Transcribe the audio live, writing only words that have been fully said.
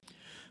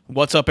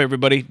What's up,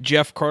 everybody?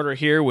 Jeff Carter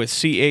here with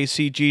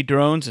CACG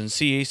Drones and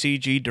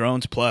CACG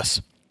Drones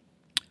Plus.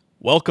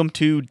 Welcome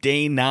to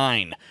Day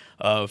 9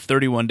 of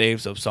 31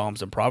 Days of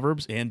Psalms and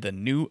Proverbs in the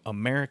New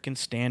American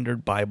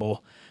Standard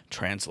Bible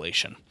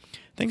Translation.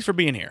 Thanks for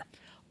being here.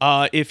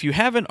 If you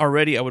haven't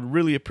already, I would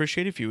really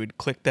appreciate if you would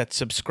click that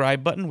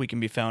subscribe button. We can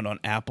be found on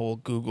Apple,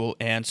 Google,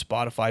 and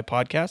Spotify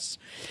podcasts.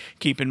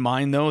 Keep in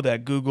mind, though,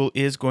 that Google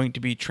is going to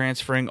be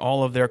transferring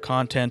all of their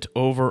content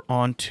over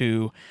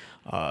onto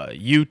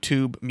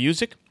YouTube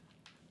Music.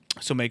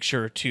 So make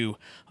sure to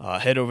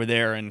head over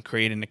there and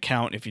create an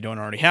account if you don't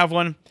already have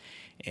one.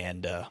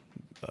 And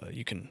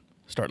you can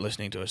start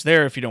listening to us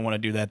there. If you don't want to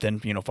do that, then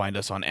find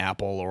us on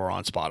Apple or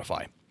on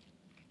Spotify.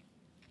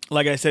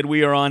 Like I said,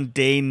 we are on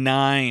Day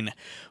 9.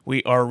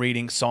 We are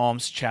reading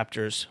Psalms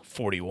chapters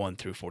 41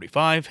 through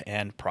 45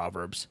 and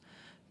Proverbs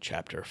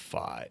chapter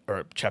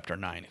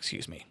 9,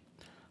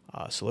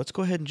 So let's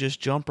go ahead and just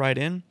jump right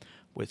in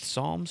with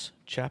Psalms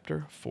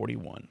chapter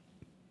 41.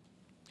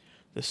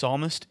 The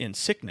psalmist in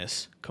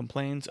sickness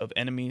complains of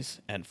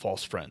enemies and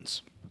false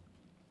friends.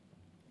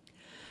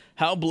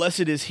 How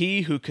blessed is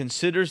he who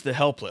considers the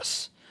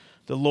helpless.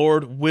 The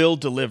Lord will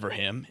deliver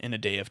him in a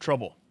day of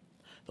trouble.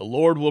 The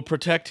Lord will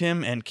protect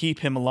him and keep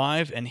him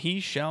alive, and he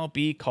shall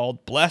be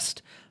called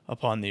blessed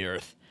upon the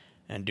earth,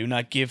 and do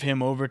not give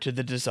him over to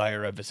the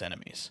desire of his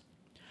enemies.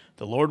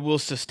 The Lord will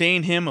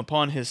sustain him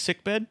upon his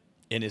sickbed.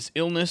 In his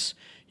illness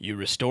you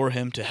restore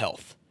him to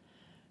health.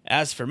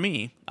 As for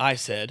me, I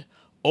said,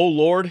 O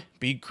Lord,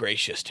 be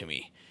gracious to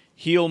me.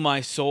 Heal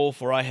my soul,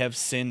 for I have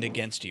sinned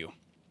against you.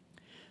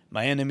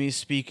 My enemies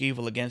speak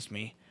evil against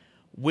me.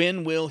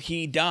 When will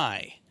he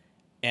die,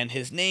 and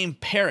his name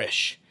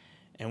perish?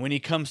 And when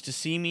he comes to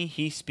see me,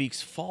 he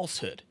speaks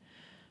falsehood.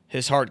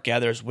 His heart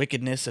gathers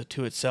wickedness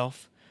to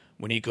itself.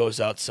 When he goes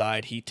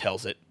outside, he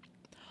tells it.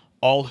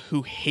 All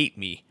who hate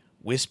me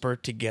whisper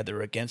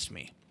together against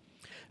me.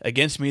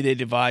 Against me they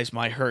devise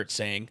my hurt,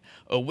 saying,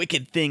 A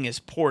wicked thing is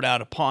poured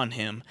out upon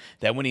him,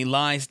 that when he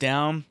lies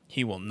down,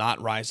 he will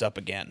not rise up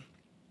again.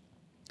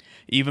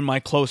 Even my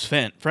close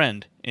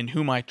friend, in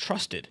whom I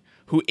trusted,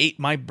 who ate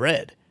my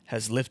bread,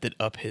 has lifted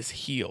up his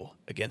heel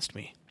against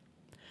me.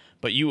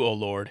 But you, O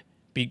Lord,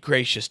 be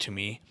gracious to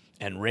me,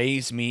 and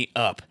raise me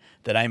up,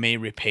 that I may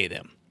repay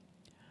them.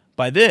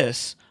 By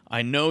this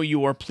I know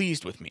you are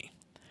pleased with me,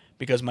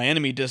 because my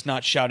enemy does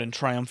not shout in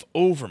triumph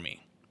over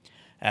me.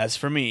 As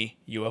for me,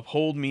 you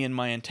uphold me in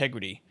my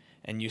integrity,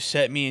 and you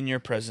set me in your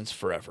presence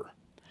forever.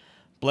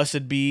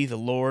 Blessed be the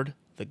Lord,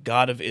 the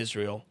God of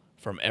Israel,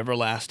 from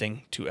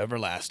everlasting to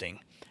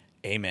everlasting.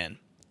 Amen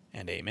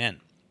and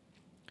amen.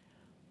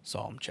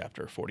 Psalm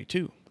chapter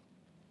 42.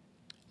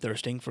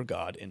 Thirsting for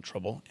God in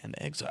trouble and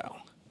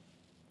exile.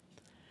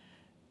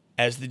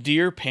 As the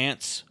deer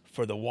pants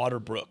for the water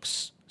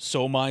brooks,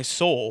 so my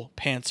soul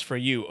pants for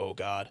you, O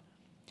God.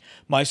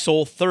 My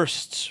soul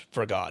thirsts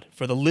for God,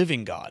 for the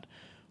living God.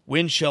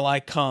 When shall I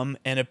come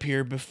and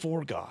appear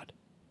before God?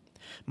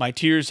 My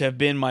tears have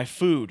been my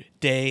food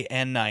day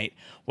and night,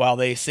 while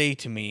they say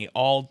to me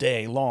all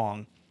day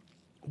long,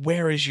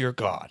 Where is your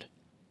God?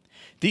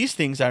 These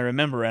things I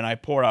remember, and I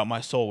pour out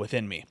my soul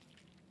within me.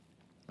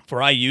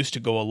 For I used to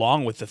go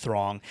along with the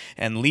throng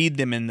and lead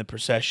them in the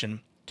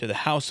procession to the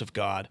house of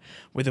God,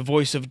 with a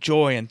voice of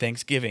joy and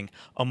thanksgiving,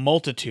 a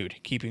multitude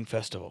keeping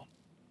festival.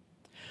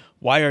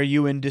 Why are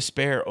you in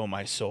despair, O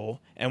my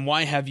soul, and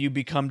why have you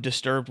become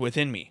disturbed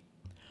within me?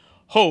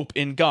 Hope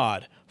in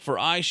God, for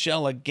I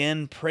shall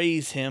again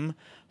praise him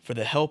for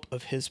the help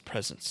of his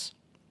presence.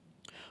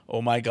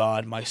 O my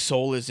God, my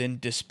soul is in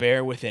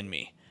despair within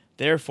me.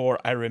 Therefore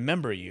I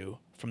remember you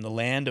from the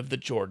land of the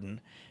Jordan,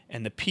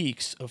 and the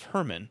peaks of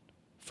Hermon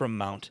from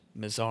Mount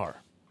Mizar.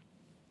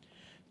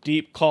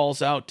 Deep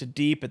calls out to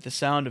deep at the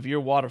sound of your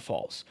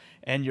waterfalls,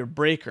 and your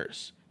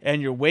breakers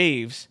and your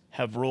waves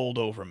have rolled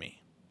over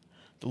me.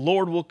 The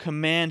Lord will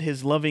command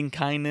his loving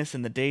kindness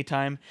in the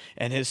daytime,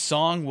 and his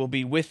song will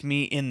be with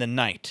me in the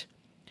night,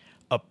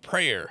 a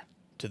prayer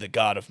to the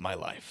God of my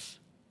life.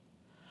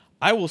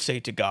 I will say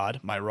to God,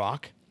 my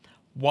rock,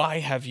 why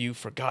have you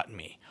forgotten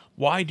me?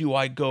 Why do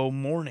I go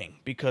mourning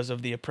because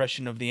of the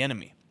oppression of the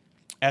enemy?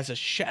 As a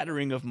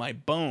shattering of my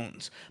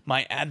bones,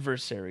 my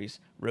adversaries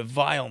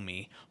revile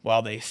me,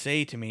 while they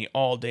say to me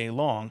all day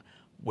long,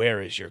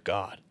 Where is your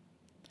God?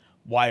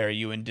 Why are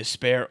you in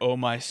despair, O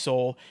my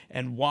soul,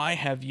 and why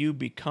have you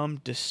become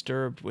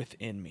disturbed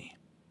within me?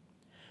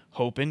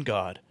 Hope in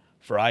God,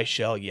 for I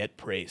shall yet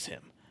praise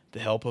him,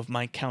 the help of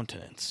my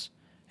countenance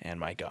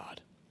and my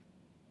God.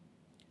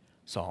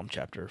 Psalm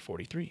chapter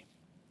 43,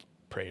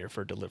 Prayer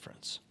for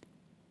Deliverance.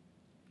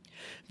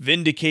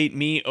 Vindicate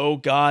me, O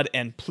God,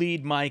 and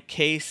plead my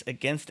case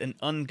against an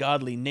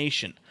ungodly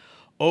nation.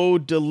 O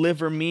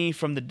deliver me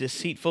from the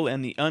deceitful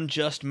and the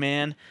unjust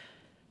man,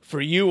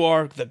 for you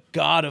are the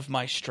God of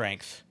my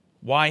strength.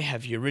 Why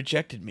have you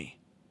rejected me?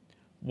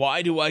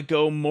 Why do I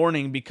go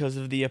mourning because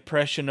of the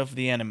oppression of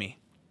the enemy?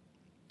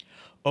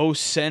 O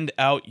send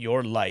out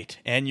your light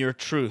and your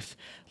truth.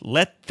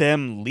 Let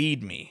them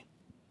lead me.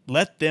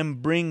 Let them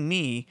bring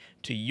me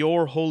to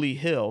your holy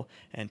hill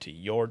and to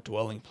your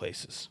dwelling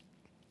places.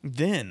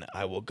 Then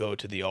I will go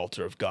to the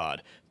altar of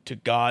God, to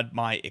God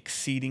my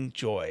exceeding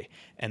joy,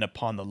 and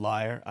upon the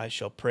lyre I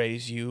shall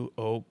praise you,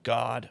 O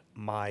God,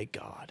 my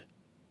God.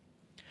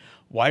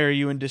 Why are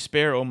you in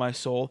despair, O my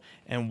soul,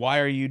 and why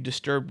are you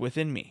disturbed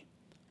within me?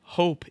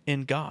 Hope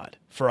in God,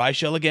 for I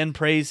shall again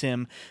praise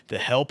him, the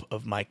help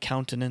of my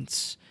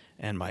countenance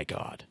and my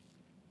God.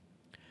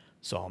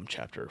 Psalm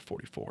chapter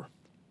 44.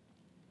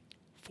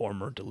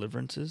 Former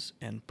deliverances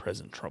and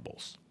present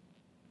troubles.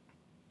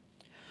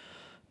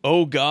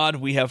 O God,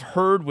 we have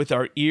heard with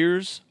our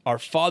ears, our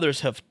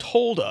fathers have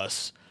told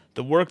us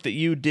the work that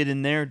you did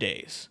in their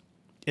days,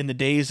 in the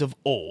days of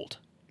old.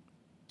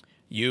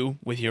 You,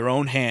 with your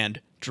own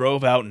hand,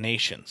 drove out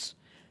nations.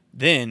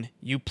 Then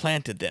you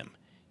planted them.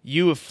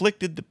 You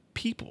afflicted the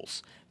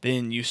peoples.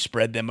 Then you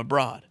spread them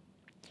abroad.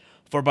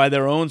 For by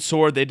their own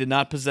sword they did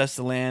not possess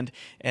the land,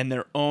 and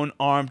their own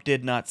arm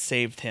did not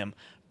save them.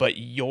 But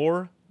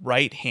your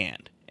right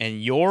hand,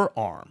 and your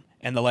arm,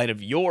 and the light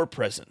of your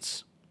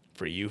presence,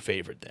 for you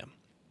favored them.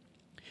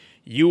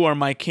 You are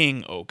my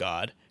king, O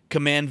God.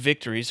 Command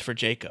victories for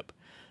Jacob.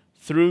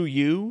 Through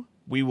you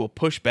we will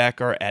push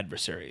back our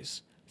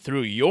adversaries.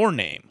 Through your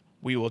name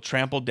we will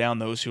trample down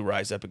those who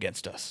rise up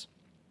against us.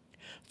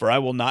 For I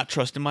will not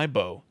trust in my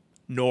bow,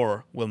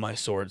 nor will my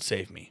sword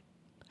save me.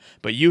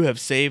 But you have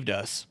saved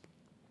us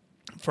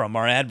from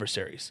our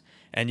adversaries,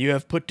 and you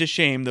have put to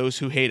shame those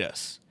who hate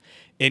us.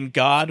 In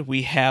God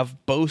we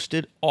have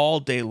boasted all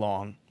day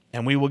long,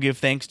 and we will give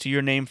thanks to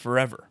your name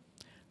forever.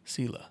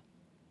 Selah.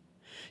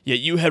 Yet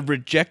you have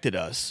rejected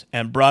us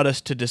and brought us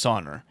to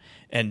dishonor,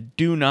 and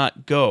do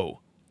not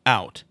go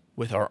out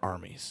with our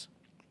armies.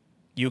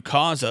 You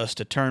cause us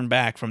to turn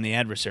back from the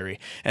adversary,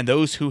 and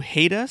those who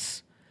hate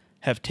us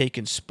have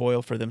taken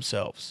spoil for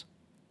themselves.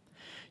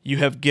 You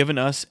have given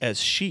us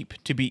as sheep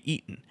to be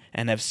eaten,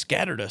 and have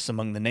scattered us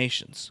among the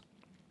nations.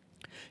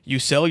 You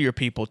sell your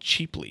people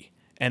cheaply,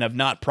 and have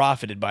not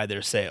profited by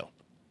their sale.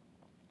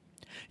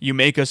 You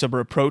make us a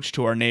reproach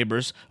to our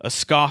neighbors, a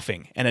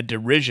scoffing and a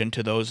derision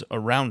to those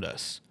around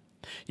us.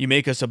 You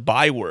make us a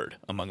byword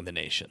among the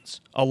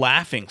nations, a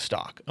laughing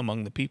stock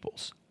among the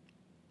peoples.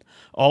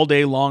 All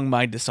day long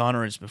my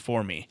dishonor is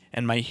before me,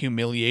 and my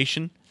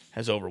humiliation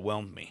has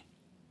overwhelmed me.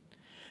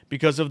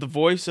 Because of the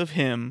voice of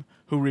him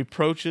who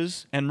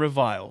reproaches and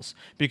reviles,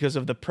 because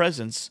of the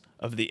presence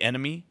of the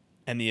enemy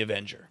and the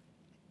avenger.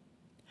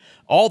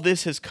 All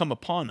this has come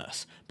upon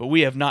us, but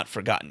we have not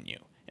forgotten you,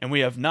 and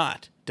we have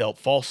not dealt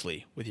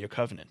falsely with your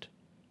covenant.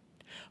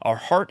 Our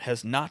heart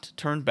has not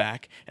turned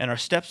back, and our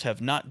steps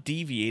have not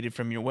deviated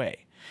from your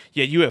way.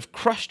 Yet you have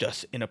crushed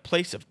us in a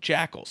place of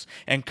jackals,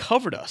 and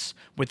covered us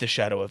with the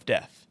shadow of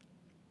death.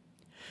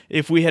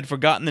 If we had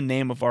forgotten the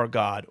name of our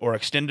God, or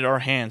extended our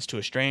hands to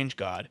a strange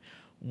God,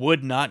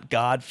 would not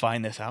God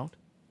find this out?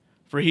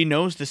 For he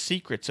knows the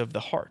secrets of the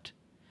heart.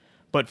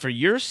 But for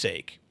your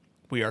sake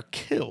we are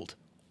killed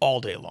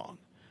all day long.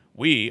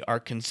 We are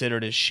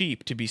considered as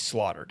sheep to be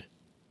slaughtered.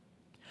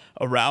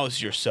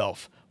 Arouse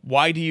yourself.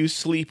 Why do you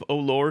sleep, O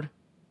Lord?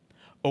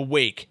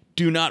 Awake,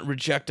 do not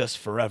reject us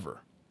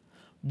forever.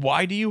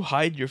 Why do you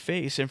hide your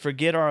face and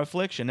forget our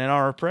affliction and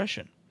our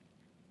oppression?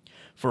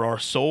 For our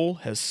soul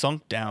has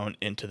sunk down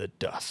into the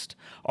dust.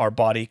 Our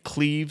body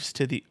cleaves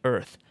to the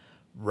earth.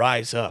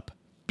 Rise up,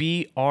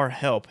 be our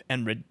help,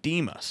 and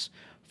redeem us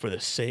for the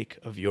sake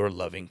of your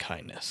loving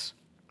kindness.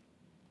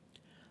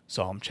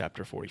 Psalm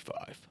chapter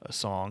 45, a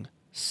song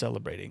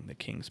celebrating the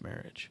king's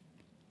marriage.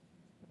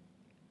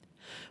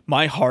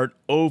 My heart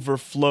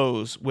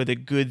overflows with a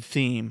good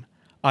theme.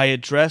 I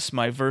address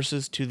my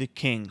verses to the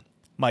king.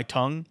 My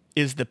tongue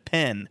is the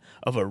pen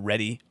of a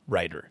ready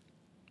writer.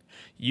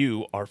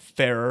 You are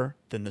fairer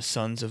than the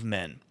sons of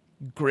men.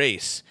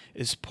 Grace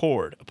is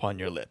poured upon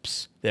your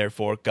lips.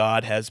 Therefore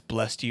God has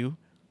blessed you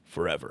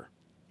forever.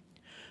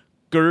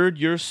 Gird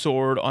your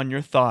sword on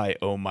your thigh,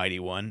 O mighty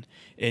one,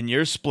 in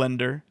your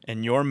splendor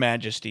and your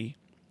majesty,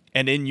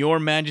 and in your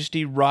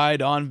majesty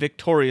ride on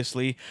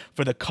victoriously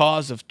for the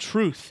cause of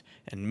truth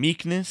and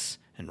meekness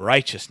and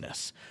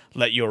righteousness.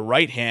 Let your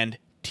right hand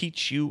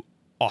teach you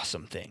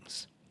awesome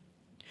things.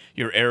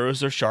 Your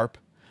arrows are sharp,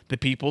 the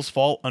peoples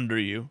fall under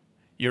you.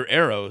 Your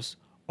arrows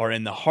are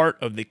in the heart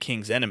of the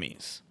king's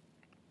enemies.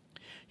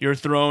 Your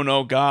throne,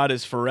 O God,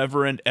 is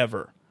forever and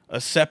ever. A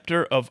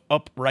scepter of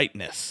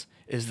uprightness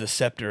is the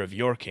scepter of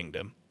your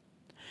kingdom.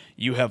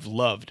 You have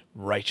loved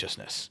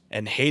righteousness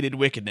and hated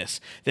wickedness.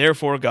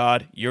 Therefore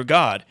God, your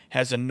God,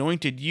 has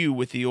anointed you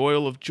with the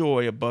oil of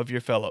joy above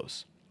your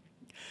fellows.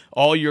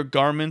 All your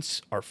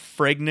garments are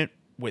fragrant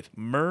with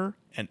myrrh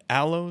and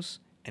aloes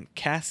and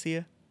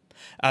cassia.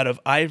 Out of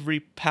ivory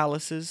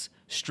palaces,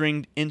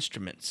 stringed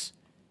instruments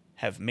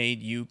have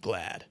made you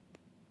glad.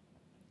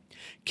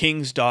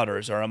 King's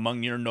daughters are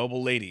among your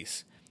noble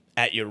ladies.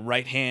 At your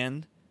right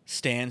hand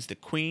stands the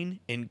queen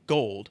in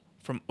gold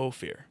from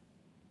Ophir.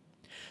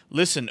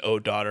 Listen, O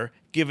daughter,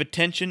 give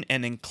attention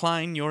and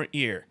incline your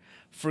ear.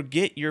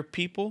 Forget your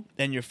people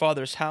and your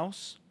father's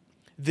house.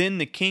 Then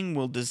the king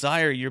will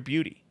desire your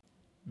beauty.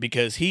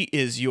 Because he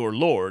is your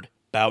Lord,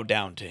 bow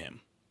down to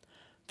him.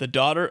 The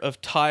daughter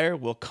of Tyre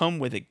will come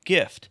with a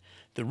gift.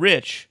 The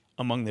rich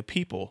among the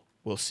people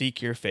will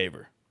seek your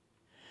favor.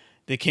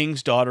 The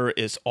king's daughter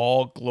is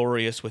all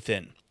glorious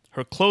within.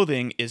 Her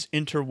clothing is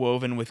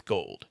interwoven with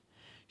gold.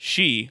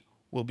 She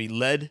will be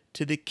led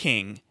to the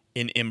king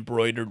in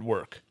embroidered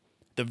work.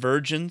 The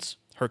virgins,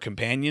 her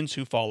companions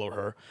who follow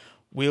her,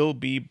 will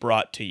be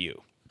brought to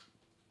you.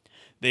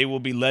 They will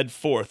be led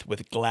forth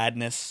with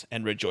gladness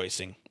and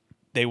rejoicing.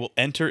 They will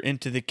enter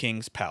into the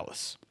king's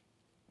palace.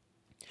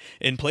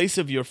 In place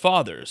of your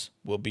fathers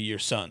will be your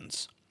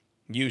sons.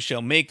 You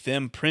shall make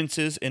them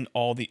princes in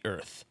all the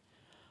earth.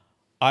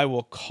 I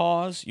will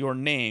cause your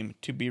name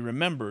to be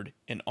remembered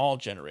in all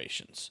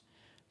generations.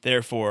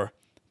 Therefore,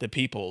 the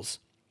peoples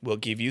will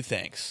give you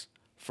thanks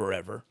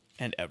forever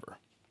and ever.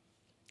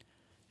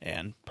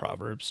 And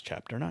Proverbs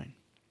chapter 9.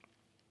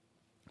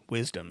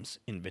 Wisdom's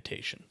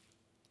invitation.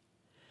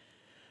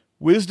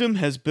 Wisdom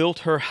has built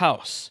her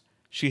house.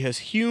 She has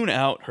hewn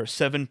out her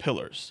 7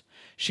 pillars.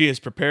 She has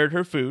prepared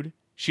her food.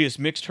 She has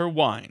mixed her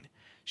wine.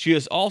 She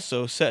has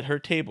also set her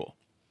table.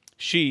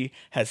 She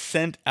has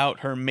sent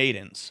out her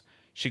maidens.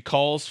 She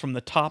calls from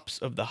the tops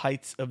of the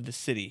heights of the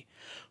city.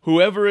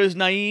 Whoever is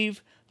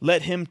naive,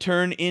 let him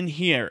turn in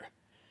here.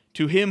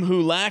 To him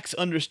who lacks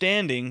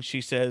understanding, she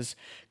says,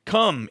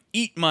 come,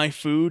 eat my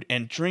food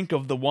and drink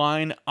of the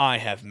wine I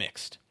have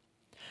mixed.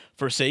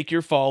 Forsake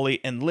your folly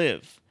and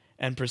live,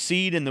 and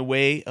proceed in the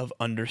way of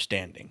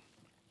understanding.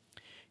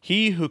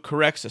 He who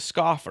corrects a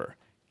scoffer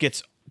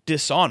gets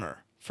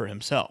dishonor for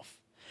himself,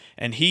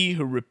 and he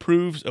who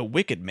reproves a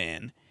wicked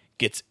man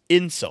gets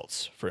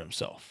insults for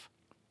himself.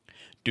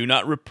 Do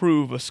not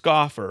reprove a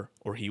scoffer,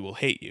 or he will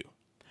hate you.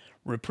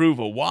 Reprove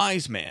a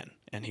wise man,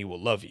 and he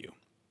will love you.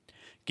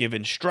 Give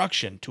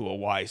instruction to a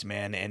wise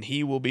man, and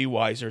he will be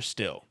wiser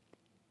still.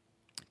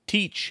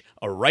 Teach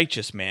a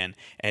righteous man,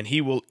 and he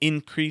will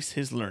increase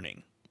his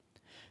learning.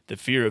 The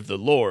fear of the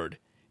Lord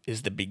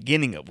is the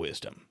beginning of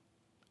wisdom,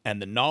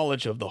 and the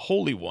knowledge of the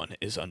Holy One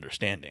is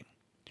understanding.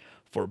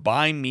 For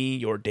by me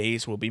your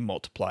days will be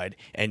multiplied,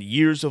 and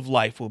years of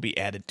life will be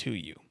added to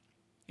you.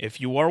 If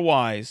you are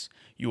wise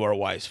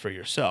for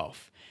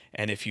yourself,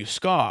 and if you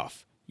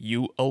scoff,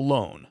 you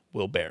alone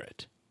will bear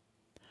it.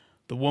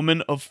 The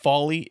woman of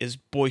folly is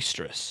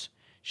boisterous.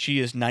 She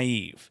is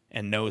naive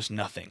and knows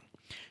nothing.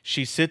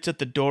 She sits at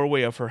the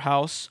doorway of her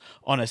house,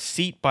 on a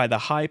seat by the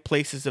high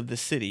places of the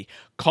city,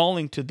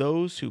 calling to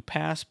those who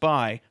pass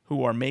by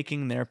who are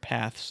making their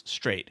paths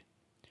straight.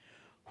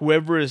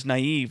 Whoever is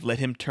naive, let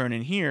him turn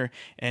in here,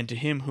 and to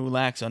him who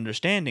lacks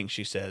understanding,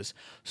 she says,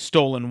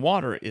 stolen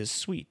water is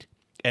sweet,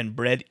 and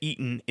bread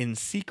eaten in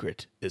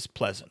secret is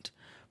pleasant.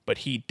 But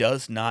he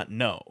does not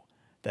know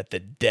that the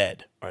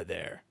dead are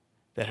there,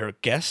 that her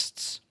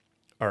guests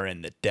are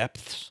in the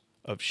depths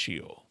of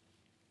Sheol.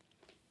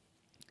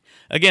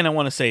 Again, I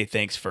want to say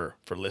thanks for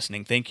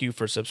listening. Thank you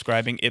for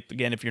subscribing.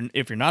 If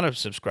you're not a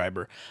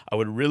subscriber, I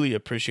would really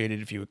appreciate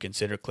it if you would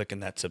consider clicking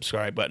that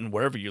subscribe button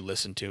wherever you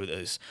listen to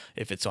this.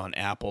 If it's on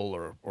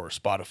Apple or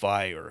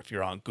Spotify, or if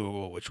you're on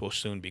Google, which will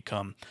soon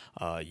become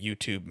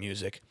YouTube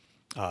Music,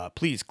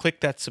 please click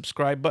that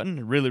subscribe button.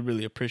 I really,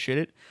 really appreciate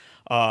it.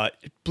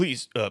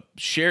 Please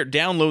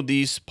download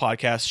these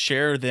podcasts,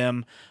 share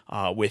them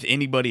with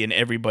anybody and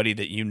everybody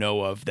that you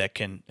know of that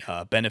can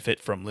benefit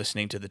from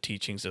listening to the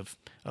teachings of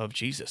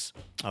Jesus,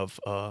 of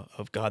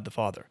God the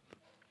Father.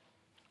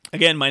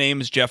 Again, my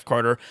name is Jeff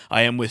Carter.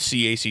 I am with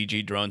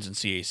CACG Drones and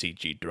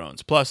CACG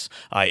Drones Plus.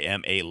 I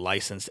am a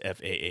licensed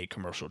FAA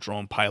commercial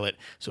drone pilot.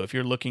 So if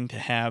you're looking to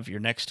have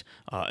your next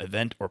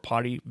event or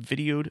party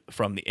videoed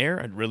from the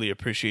air, I'd really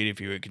appreciate it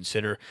if you would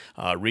consider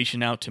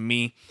reaching out to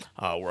me.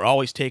 We're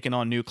always taking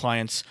on new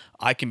clients.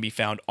 I can be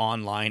found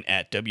online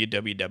at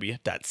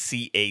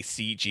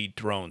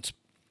www.cacgdrones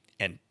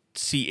and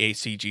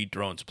CACG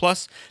Drones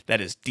Plus.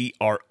 That is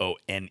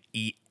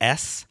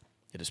DRONES.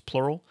 It is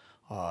plural.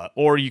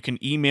 Or you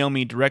can email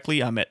me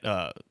directly. I'm at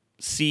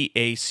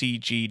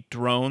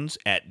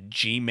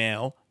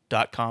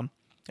cacgdrones@gmail.com.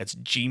 That's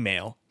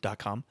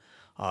gmail.com.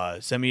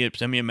 Send me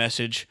a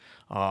message,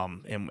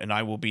 and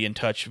I will be in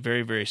touch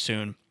very, very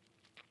soon.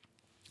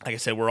 Like I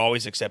said, we're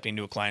always accepting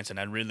new clients, and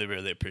I really,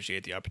 really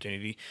appreciate the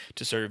opportunity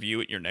to serve you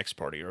at your next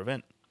party or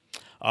event.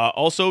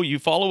 Also, you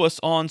follow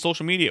us on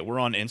social media. We're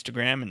on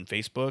Instagram and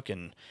Facebook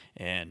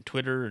and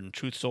Twitter and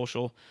Truth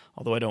Social,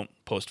 although I don't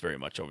post very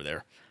much over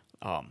there.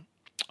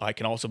 I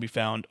can also be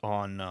found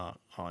on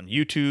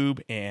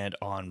YouTube and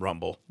on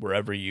Rumble.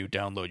 Wherever you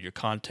download your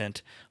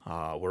content,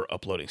 we're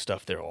uploading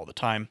stuff there all the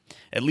time,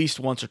 at least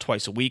once or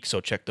twice a week, so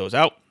check those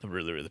out. I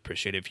really, really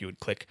appreciate it if you would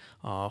click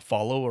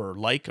follow or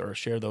like or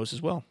share those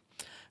as well.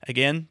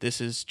 Again, this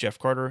is Jeff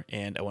Carter,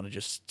 and I want to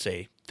just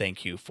say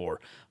thank you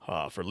for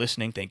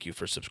listening. Thank you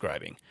for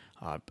subscribing.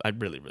 I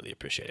really, really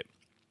appreciate it.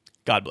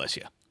 God bless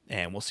you,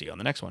 and we'll see you on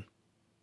the next one.